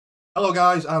Hello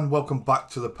guys and welcome back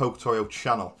to the PokeTorio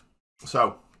channel.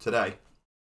 So today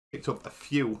picked up a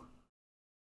few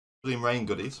Brilliant Rain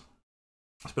goodies.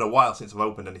 It's been a while since I've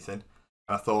opened anything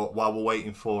and I thought while we're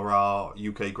waiting for our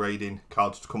UK grading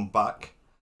cards to come back,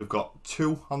 we've got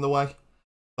two on the way.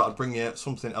 But I'd bring you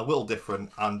something a little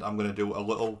different and I'm going to do a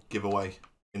little giveaway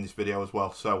in this video as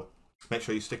well. So make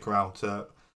sure you stick around to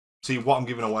see what I'm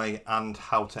giving away and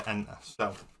how to enter.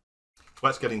 So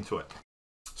let's get into it.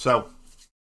 So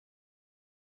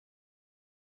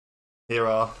here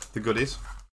are the goodies.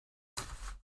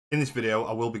 In this video,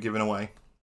 I will be giving away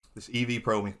this EV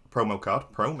promo card,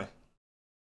 the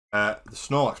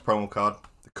Snorlax promo card,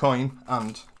 the coin,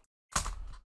 and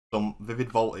some Vivid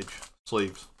Voltage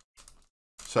sleeves.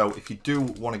 So if you do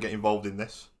want to get involved in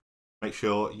this, make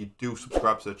sure you do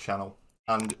subscribe to the channel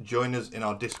and join us in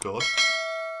our Discord,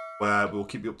 where we will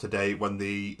keep you up to date when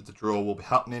the draw will be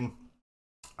happening,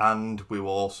 and we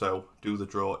will also do the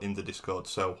draw in the Discord.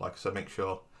 So like I said, make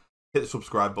sure hit the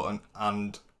subscribe button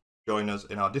and join us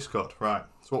in our Discord. Right,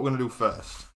 so what we're going to do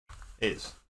first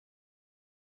is,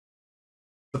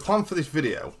 the plan for this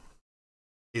video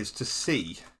is to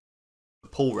see the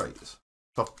pull rates.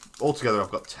 So altogether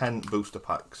I've got 10 booster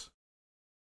packs.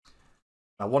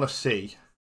 I want to see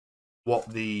what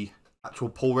the actual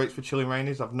pull rates for Chilling Reign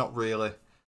is. I've not really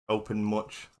opened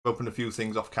much. I've opened a few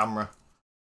things off camera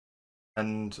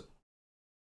and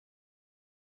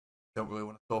don't really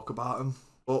want to talk about them,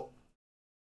 but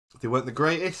they weren't the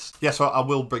greatest. Yeah, so I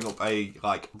will bring up a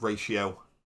ratio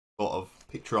sort of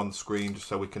picture on the screen just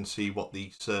so we can see what the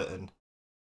certain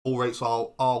pull rates are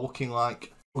looking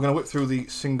like. We're going to whip through the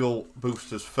single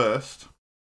boosters first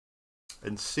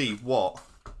and see what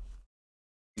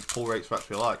these pull rates are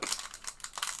actually like.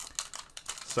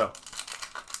 So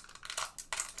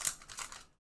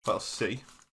let's see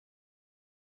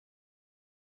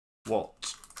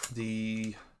what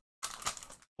the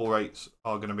pull rates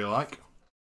are going to be like.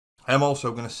 I'm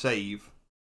also going to save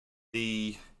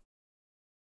the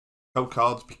code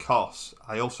cards because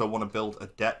I also want to build a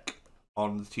deck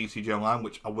on the TCG Online,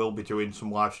 which I will be doing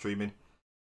some live streaming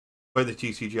for the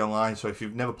TCG Online. So if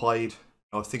you've never played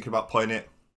or thinking about playing it,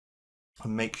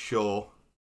 make sure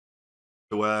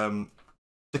to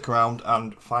stick around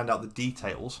and find out the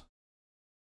details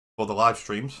for the live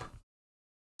streams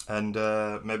and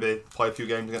maybe play a few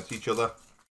games against each other,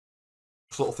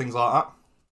 just little things like that.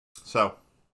 So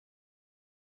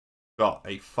got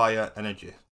a fire energy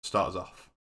to start us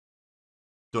off.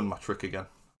 Done my trick again.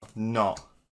 I've not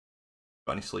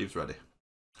got any sleeves ready.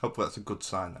 Hopefully that's a good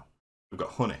sign now. We've got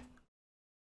Honey,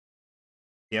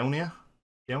 Peonia,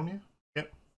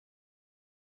 yep.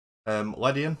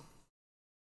 Ledian,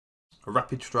 a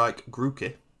Rapid Strike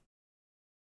Grookey,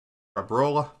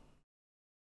 Crabrawler,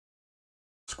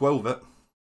 Squovet,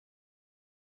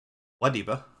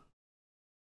 Lediba,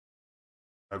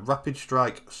 a Rapid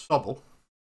Strike Sobble,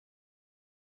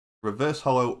 Reverse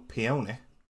Hollow Peony,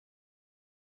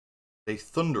 a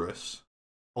Thunderous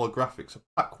Holographics, a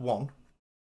pack 1.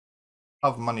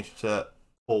 I've managed to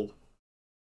pull,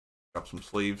 grab some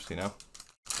sleeves, you know.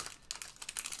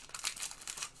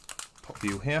 Pop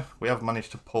view here. We have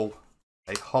managed to pull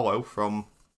a holo from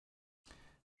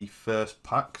the first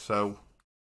pack, so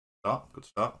good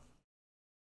start.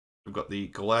 We've got the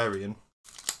Galarian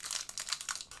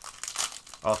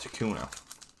Articuno.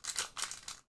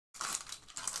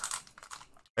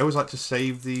 I always like to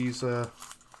save these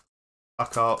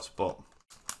pack arts, but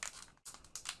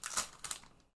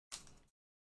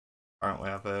apparently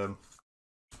I've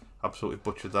absolutely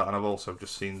butchered that, and I've also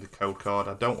just seen the code card.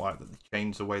 I don't like that they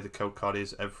change the way the code card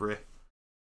is every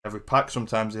pack.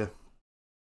 Sometimes they're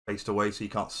faced away so you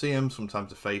can't see them, sometimes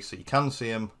they're faced so you can see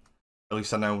them. At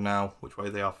least I know now which way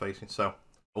they are facing. So,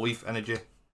 Leaf Energy,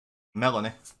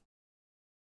 Melanie,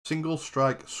 Single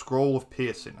Strike Scroll of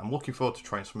Piercing. I'm looking forward to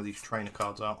trying some of these trainer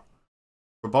cards out.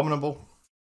 Abominable,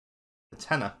 the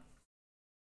Tenor,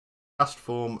 Cast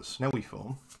Form, Snowy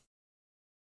Form,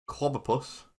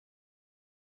 Clobberpuss,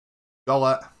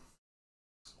 Golett,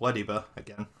 Lediba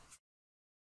again.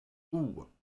 Ooh,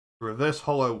 Reverse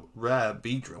Hollow Rare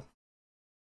Beedrill,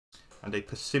 and a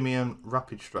Persimmon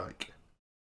Rapid Strike.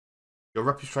 Your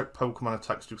Rapid Strike Pokemon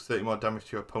attacks do 30 more damage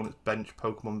to your opponent's bench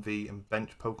Pokemon V and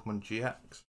bench Pokemon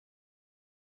GX.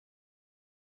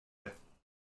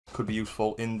 Could be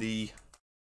useful in the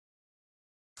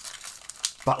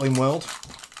battling world.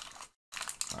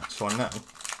 Right, so I know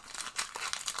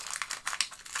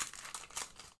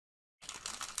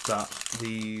that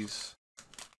these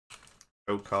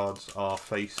code cards are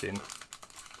facing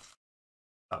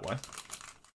that way.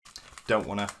 Don't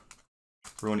want to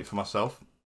ruin it for myself.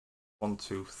 1,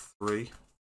 2, 3.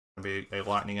 Gonna be a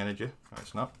lightning energy. No,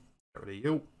 it's not. Get rid of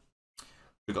you.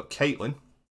 We've got Caitlin.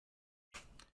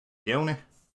 Leone.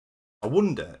 I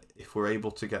wonder if we're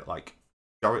able to get like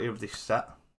majority of this set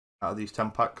out of these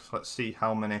 10 packs. Let's see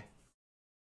how many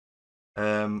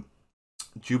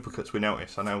duplicates we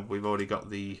notice. I know we've already got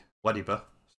the Ledibur,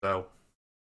 so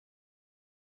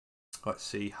let's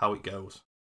see how it goes.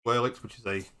 Whirlix, which is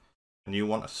a new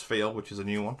one. A Sphere, which is a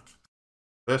new one.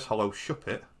 First Hollow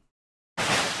Shuppet.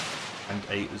 And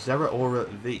a Zeraora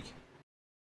V.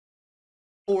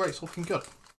 Pull rates looking good.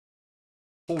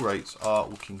 Pull rates are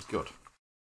looking good.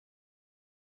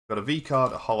 Got a V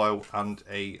card, a Hollow, and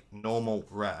a normal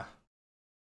rare.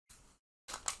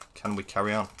 Can we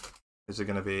carry on? Is there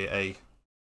going to be a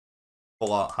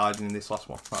full art hiding in this last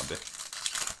one?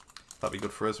 That'd be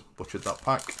good for us. Butchered that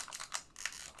pack.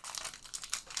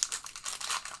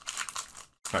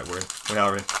 Right, we're in. We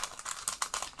are in.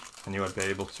 I knew I'd be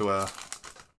able to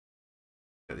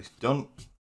get this done.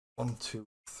 1, 2,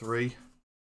 3.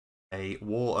 A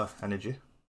water energy.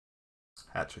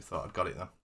 I actually thought I'd got it then.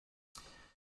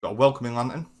 Got a Welcoming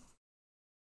Lantern.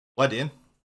 Ledian.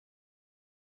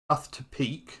 Path to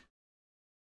Peak.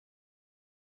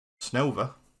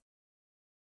 Snova.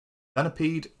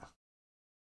 Centipede.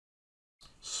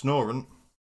 Snorunt.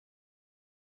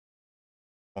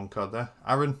 One card there.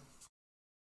 Aaron.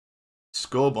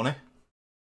 Score Bunny.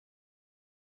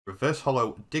 Reverse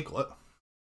Hollow Diglett.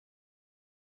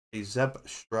 A Zeb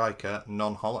Striker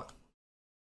non-hollow.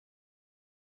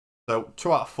 So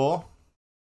 2 out of 4.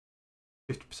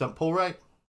 50% pull rate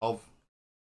of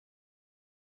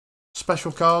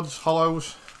special cards,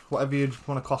 hollows, whatever you'd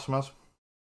want to class them as,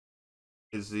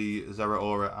 is the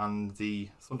Zeraora and the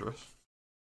Thunderous.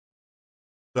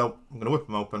 So I'm going to whip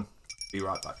them open, be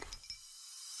right back.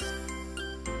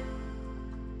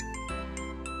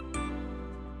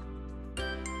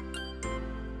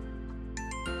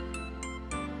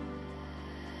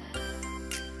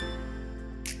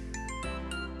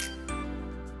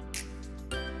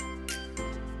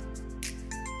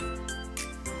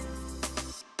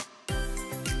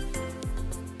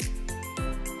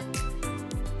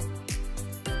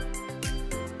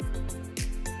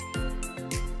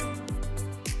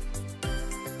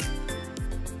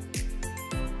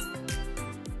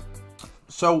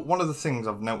 So one of the things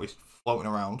I've noticed floating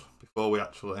around before we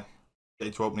actually get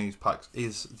into opening these packs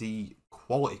is the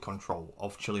quality control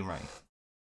of Chilling Reign.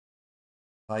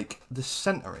 Like, the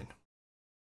centering has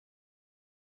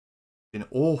been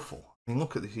awful. I mean,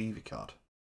 look at this Eevee card.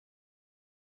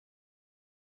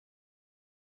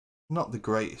 Not the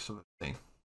greatest I've ever seen.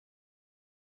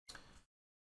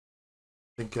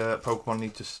 I think Pokemon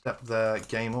need to step their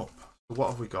game up. So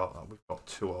what have we got? We've got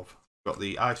 2 of. We've got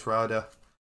the Ice Rider.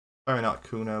 Very nice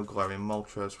Kuno, Galarian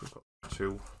Moltres, we've got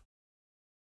 2.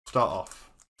 Start off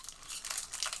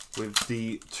with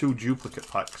the 2 duplicate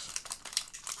packs.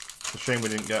 It's a shame we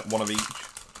didn't get one of each.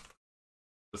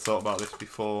 I thought about this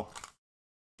before.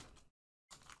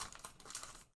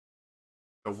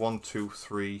 So 1, 2,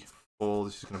 3, 4.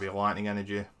 This is going to be a Lightning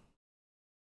Energy.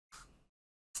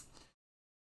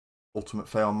 Ultimate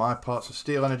fail on my part. So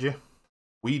Steel Energy,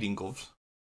 Weeding Gloves,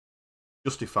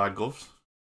 Justified Gloves.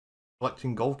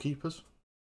 Collecting Goalkeepers,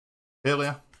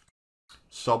 Hylia,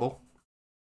 Sobble,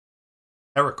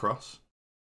 Heracross.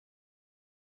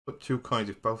 Put 2 coins.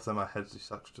 If both of them are heads,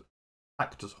 this act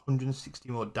does 160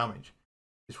 more damage.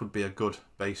 This would be a good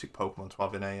basic Pokemon to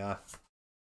have in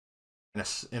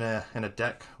a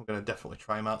deck. We're going to definitely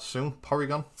try him out soon.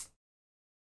 Porygon,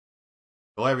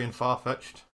 Galarian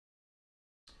Farfetch'd,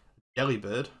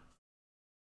 Delibird,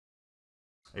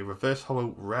 a Reverse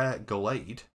Hollow Rare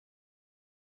Gallade,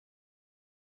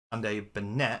 and a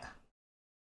Banette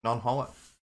non-hollow.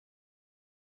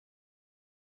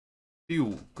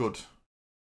 Few good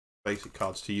basic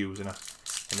cards to use in a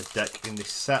deck in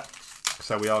this set.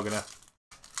 So we are going to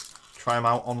try them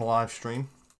out on the live stream.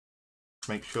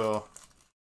 Make sure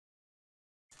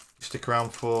you stick around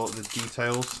for the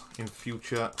details in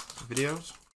future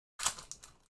videos.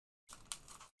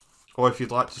 Or if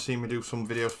you'd like to see me do some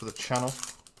videos for the channel,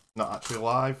 not actually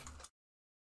live,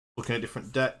 looking at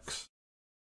different decks,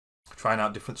 trying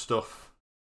out different stuff.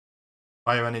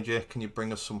 Fire Energy, can you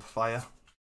bring us some fire?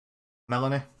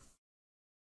 Melanie.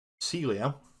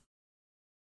 Celio.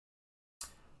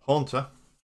 Haunter.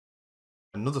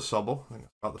 Another Sobble. I think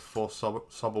that's about the 4th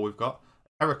Sobble we've got.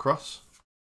 Heracross.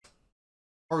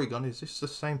 Porygon, is this the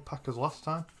same pack as last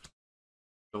time?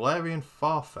 Galarian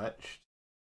Farfetch'd.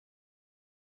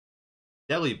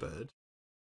 Delibird.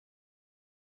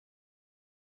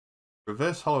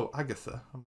 Reverse Hollow Agatha.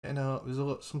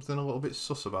 There's something a little bit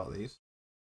sus about these.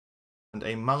 And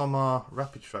a Malamar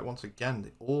Rapid Strike. Once again,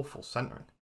 the awful centering.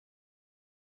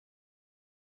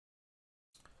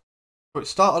 So it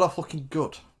started off looking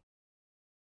good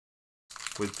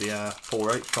with the pull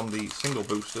rates from the single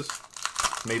boosters.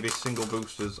 Maybe single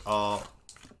boosters are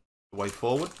the way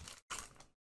forward.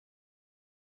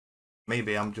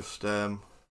 Maybe I'm just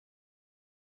unlucky.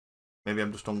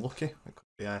 It could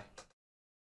be a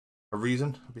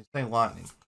reason. I've been saying lightning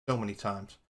so many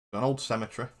times. Got an old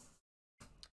cemetery,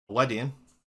 Ledian,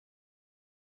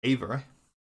 Avery,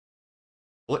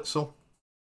 Blitzel,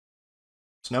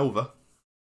 Snova,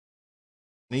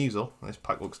 Sneasel. This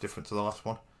pack looks different to the last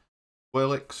one.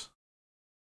 Whirlix,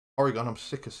 Oregon. I'm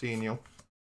sick of seeing you.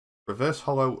 Reverse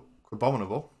Hollow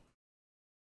Crabominable.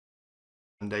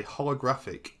 And a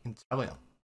holographic Inteleon.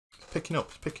 It's picking up,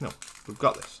 it's picking up. We've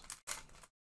got this.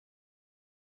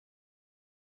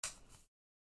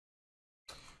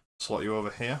 Slot you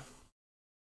over here.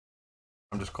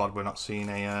 I'm just glad we're not seeing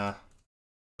a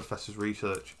Professor's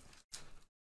Research.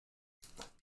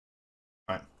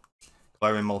 Right.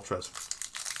 Galarian Moltres.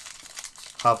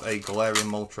 Have a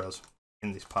Galarian Moltres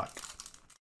in this pack.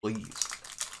 Please.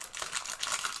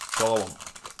 That's all I want.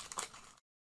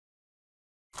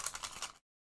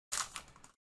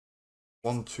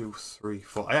 1, 2, 3,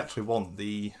 4. I actually want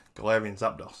the Galarian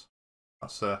Zapdos.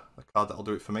 That's the card that'll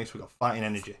do it for me. So we've got Fighting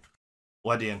Energy,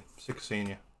 Ledian, sick of seeing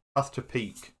you. Path to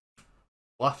Peak,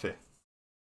 Laffy,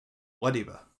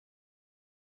 Lediva,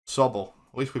 Sobble.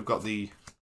 At least we've got the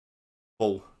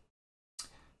full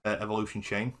evolution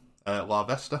chain.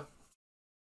 Larvesta,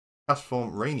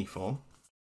 Castform, Rainy Form,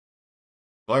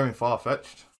 Galarian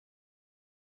Farfetch'd,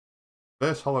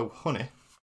 Reverse Hollow Honey,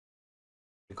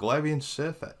 the Galarian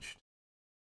Surfetch'd.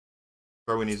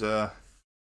 Throwing his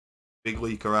big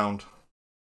leak around.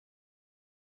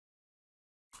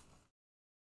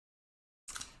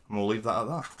 And we'll leave that at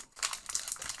that.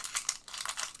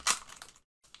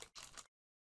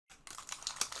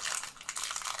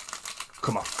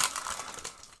 Come on.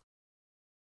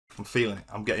 I'm feeling it.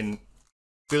 I'm feeling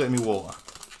it in my water.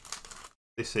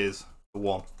 This is the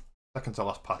one. Second to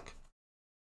last pack.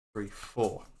 3,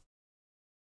 4.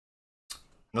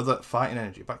 Another Fighting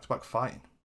Energy. Back-to-back fighting.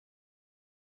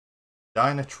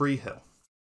 Dyna Tree Hill.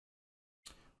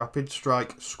 Rapid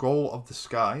Strike, Scroll of the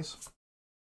Skies.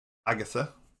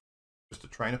 Agatha. Just a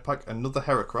trainer pack. Another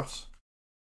Heracross.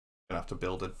 Gonna have to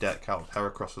build a deck out of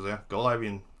Heracrosses here.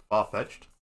 Galarian Farfetch'd.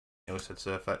 I always said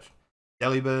Surfetch'd.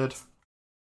 Delibird.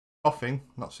 Coughing.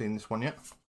 Not seen this one yet.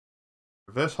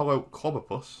 Reverse Hollow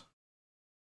Clobberpuss.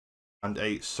 And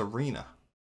a Serena.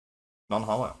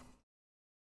 Non-hollow.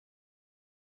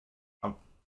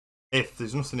 If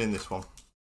there's nothing in this one,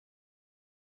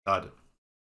 I'm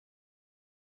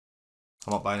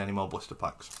not buying any more blister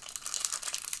packs.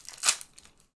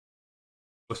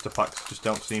 Blister packs just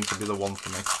don't seem to be the one for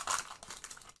me.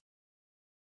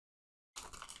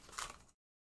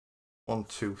 1,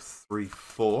 2, 3,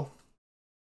 4.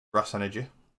 Grass Energy.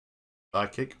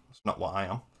 Psychic. That's not what I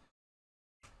am.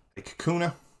 A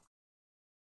Kakuna.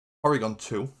 Oregon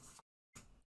 2.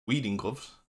 Weeding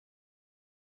Gloves.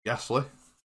 Ghastly.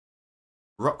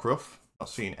 Rockruff. Not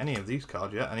seeing any of these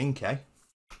cards yet. An Inkay.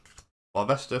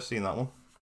 Larvesta, seen that one.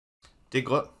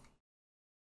 Diglett.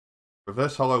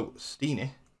 Reverse Hollow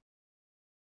Steenie.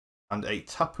 And a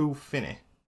Tapu Fini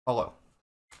Hollow.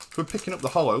 So we're picking up the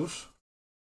hollows.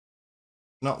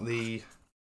 Not the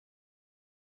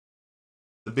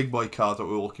big boy card that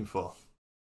we were looking for.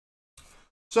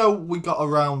 So we got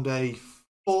around a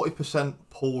 40%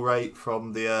 pull rate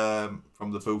from the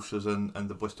boosters and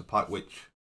the blister pack, which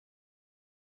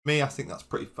me, I think that's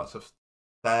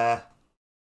a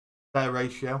fair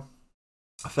ratio,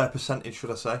 a fair percentage,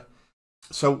 should I say.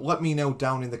 So let me know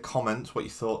down in the comments what you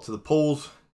thought to the pulls.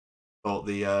 Thought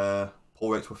the pull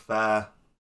rates were fair.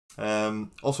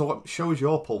 Also, what shows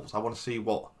your pulls? I want to see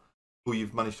who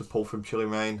you've managed to pull from Chilling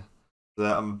Reign.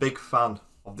 I'm a big fan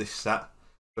of this set,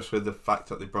 especially with the fact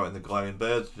that they brought in the Galarian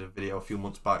Birds. I did a video a few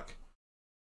months back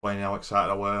explaining how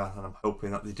excited I were, and I'm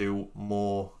hoping that they do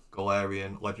more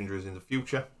Galarian legendaries in the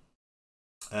future.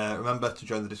 Remember to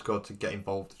join the Discord to get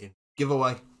involved in the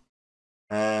giveaway.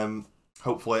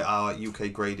 Hopefully our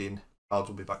UK grading cards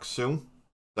will be back soon.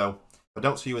 So if I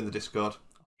don't see you in the Discord,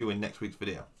 I'll see you in next week's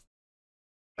video.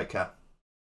 Take care.